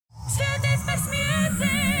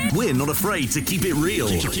We're not afraid to keep it real.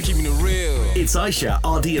 Keeping it real. It's Aisha,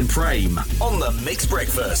 RD and Prem on the Mixed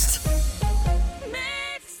Breakfast.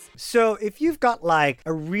 So if you've got like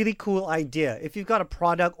a really cool idea, if you've got a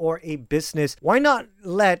product or a business, why not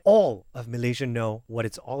let all of Malaysia know what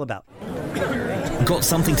it's all about? Got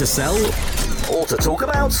something to sell or to talk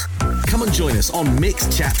about? Come and join us on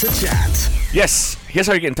Mixed Chat to Chat. Yes, here's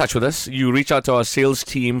how you get in touch with us. You reach out to our sales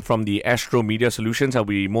team from the Astro Media Solutions. I'll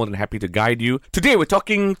be more than happy to guide you. Today, we're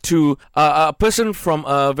talking to a person from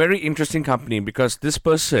a very interesting company because this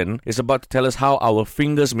person is about to tell us how our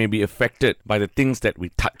fingers may be affected by the things that we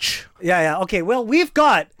touch. Yeah. Okay, well, we've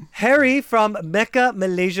got Harry from MECHA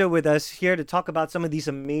Malaysia with us here to talk about some of these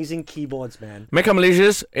amazing keyboards, man. MECHA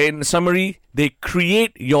Malaysia's, in summary, they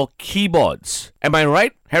create your keyboards. Am I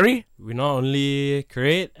right, Harry? We not only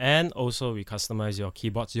create and also we customize your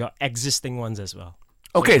keyboards, your existing ones as well.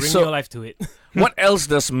 Okay, bring so your life to it. What else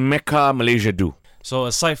does MECHA Malaysia do? So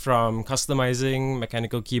aside from customizing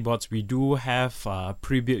mechanical keyboards, we do have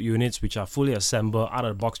pre-built units which are fully assembled, out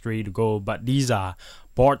of the box, ready to go. But these are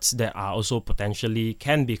boards that are also potentially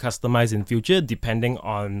can be customized in future depending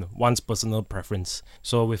on one's personal preference.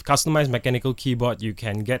 So with customized mechanical keyboard, you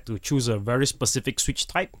can get to choose a very specific switch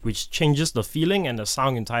type which changes the feeling and the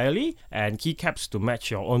sound entirely, and keycaps to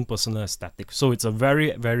match your own personal aesthetic. So it's a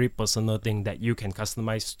very, very personal thing that you can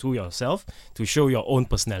customize to yourself to show your own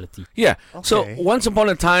personality. Yeah, Okay. so once upon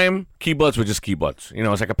a time, keyboards were just keyboards. You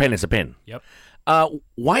know, it's like a pen is a pen. Yep.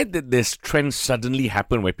 Why did this trend suddenly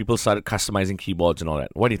happen where people started customizing keyboards and all that?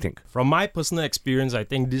 What do you think? From my personal experience, I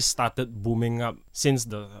think this started booming up since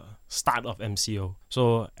the start of MCO.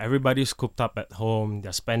 So everybody's cooped up at home.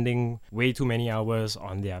 They're spending way too many hours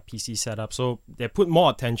on their PC setup. So they put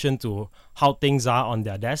more attention to how things are on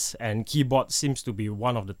their desk, and keyboard seems to be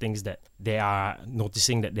one of the things that they are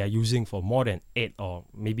noticing that they're using for more than 8 or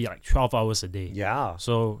maybe like 12 hours a day. Yeah.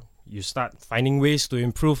 So you start finding ways to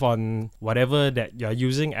improve on whatever that you're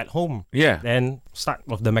using at home. Yeah. Then start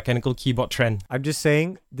with the mechanical keyboard trend. I'm just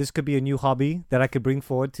saying, this could be a new hobby that I could bring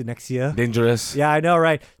forward to next year. Dangerous. Yeah, I know,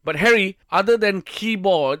 right? But Harry, other than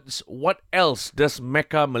keyboards, what else does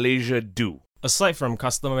MECHA Malaysia do? Aside from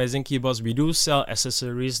customizing keyboards, we do sell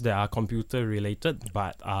accessories that are computer related,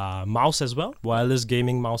 but mouse as well, wireless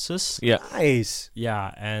gaming mouses. Yeah. Nice.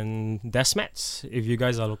 Yeah, and desk mats if you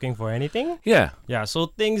guys are looking for anything. Yeah. Yeah, so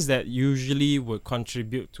things that usually would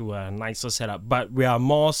contribute to a nicer setup, but we are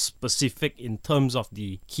more specific in terms of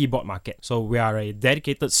the keyboard market. So we are a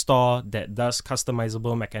dedicated store that does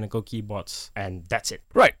customizable mechanical keyboards, and that's it.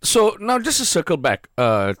 Right. So now just to circle back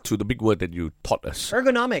to the big word that you taught us.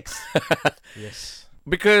 Ergonomics. Yes.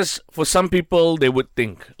 Because for some people, they would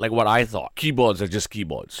think, like what I thought, keyboards are just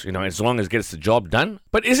keyboards, you know, as long as it gets the job done.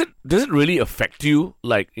 But does it really affect you?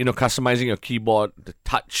 Like, you know, customizing your keyboard, the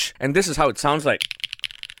touch. And this is how it sounds like.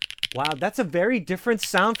 Wow, that's a very different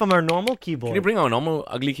sound from our normal keyboard. Can you bring our normal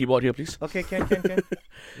ugly keyboard here, please? Okay, can.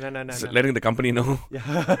 No. Just letting the company know.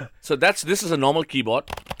 Yeah. So this is a normal keyboard.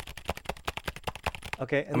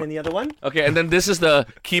 Okay, and then the other one? Okay, and then this is the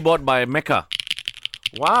keyboard by MECHA.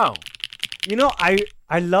 Wow. You know, I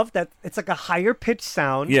love that it's like a higher pitched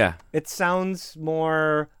sound. Yeah. It sounds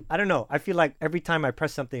more, I don't know. I feel like every time I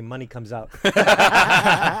press something, money comes out.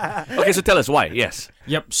 Okay, so tell us why. Yes.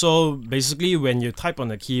 Yep, so basically when you type on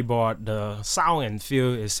the keyboard, the sound and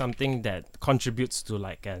feel is something that contributes to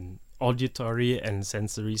like an auditory and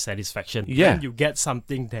sensory satisfaction. Yeah. And you get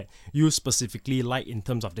something that you specifically like in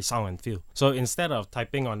terms of the sound and feel. So instead of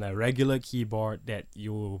typing on a regular keyboard that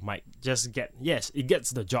you might just get, yes, it gets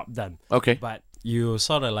the job done. Okay. But you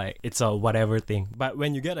sort of like, it's a whatever thing. But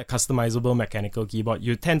when you get a customizable mechanical keyboard,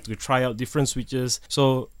 you tend to try out different switches.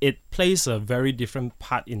 So it plays a very different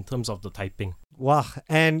part in terms of the typing. Wow.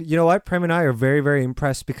 And you know what? Prem and I are very, very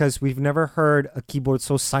impressed because we've never heard a keyboard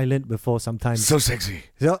so silent before sometimes. So sexy.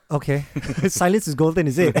 So, okay. Silence is golden,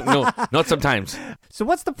 is it? No, not sometimes. So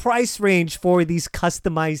what's the price range for these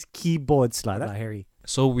customized keyboards, Harry?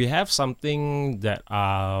 So we have something that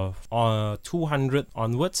are 200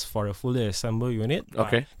 onwards for a fully assembled unit.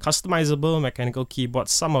 Okay. Customizable mechanical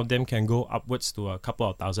keyboards, some of them can go upwards to a couple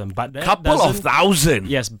of thousand. But that Couple of thousand?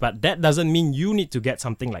 Yes, but that doesn't mean you need to get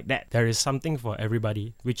something like that. There is something for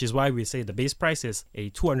everybody, which is why we say the base price is a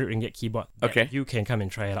 200 ringgit keyboard. Okay. You can come and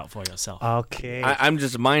try it out for yourself. Okay. I'm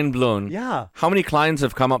just mind blown. Yeah. How many clients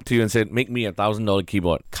have come up to you and said, make me $1,000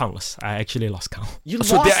 keyboard? Countless. I actually lost count.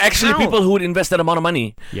 So there are actually people who would invest that amount of money.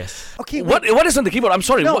 Yes. Okay. What is on the keyboard? I'm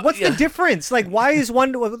sorry. No, what's the difference? Like, why is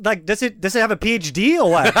one like? Does it have a PhD or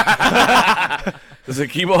what? It's a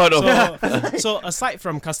keyboard. So aside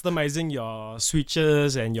from customizing your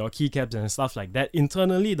switches and your keycaps and stuff like that,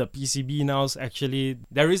 internally the PCB now is actually,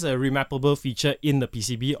 there is a remappable feature in the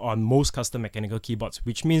PCB on most custom mechanical keyboards,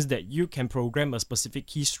 which means that you can program a specific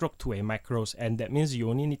keystroke to a macros, and that means you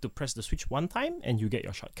only need to press the switch one time and you get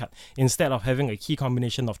your shortcut, instead of having a key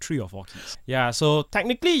combination of 3 or 4 keys. Yeah, so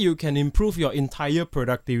technically you can improve your entire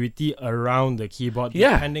productivity around the keyboard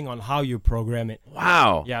depending on how you program it.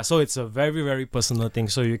 Wow. Yeah, so it's a very, very personal thing,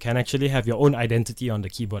 so you can actually have your own identity on the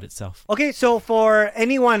keyboard itself. Okay, so for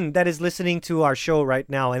anyone that is listening to our show right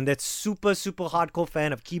now and that's super, super hardcore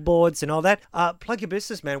fan of keyboards and all that, plug your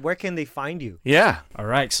business, man. Where can they find you? Yeah.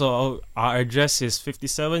 Alright, so our address is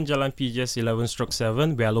 57 Jalan PJS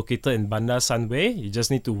 11/7. We are located in Bandar Sunway. You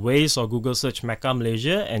just need to Waze or Google search MECHA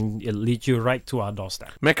Malaysia and it'll lead you right to our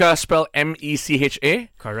doorstep. MECHA spelled MECHA?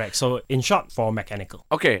 Correct. So in short, for mechanical.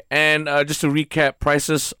 Okay, and just to recap,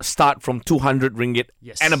 prices start from 200 ringgit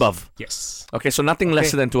and above. Yes. Okay, so nothing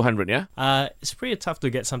lesser than 200, yeah? It's pretty tough to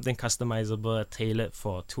get something customizable, tailored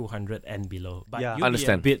for 200 and below. But Yeah. you'll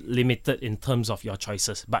Understand. be a bit limited in terms of your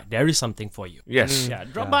choices. But there is something for you. Yes. Yeah,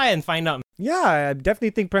 drop by and find out. Yeah, I definitely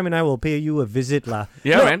think Prem and I will pay you a visit lah.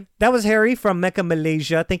 Yeah, Look, man. That was Harry from MECHA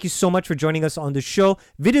Malaysia. Thank you so much for joining us on the show.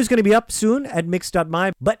 Video's going to be up soon at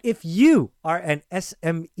mix.my. But if you are an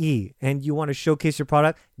SME and you want to showcase your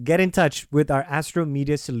product, get in touch with our Astro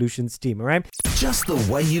Media Solutions team, all right? Just the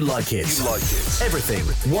way you like it. Everything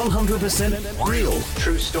 100% real.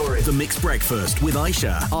 True story. The Mixed Breakfast with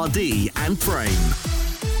Aisha, RD, and Frame.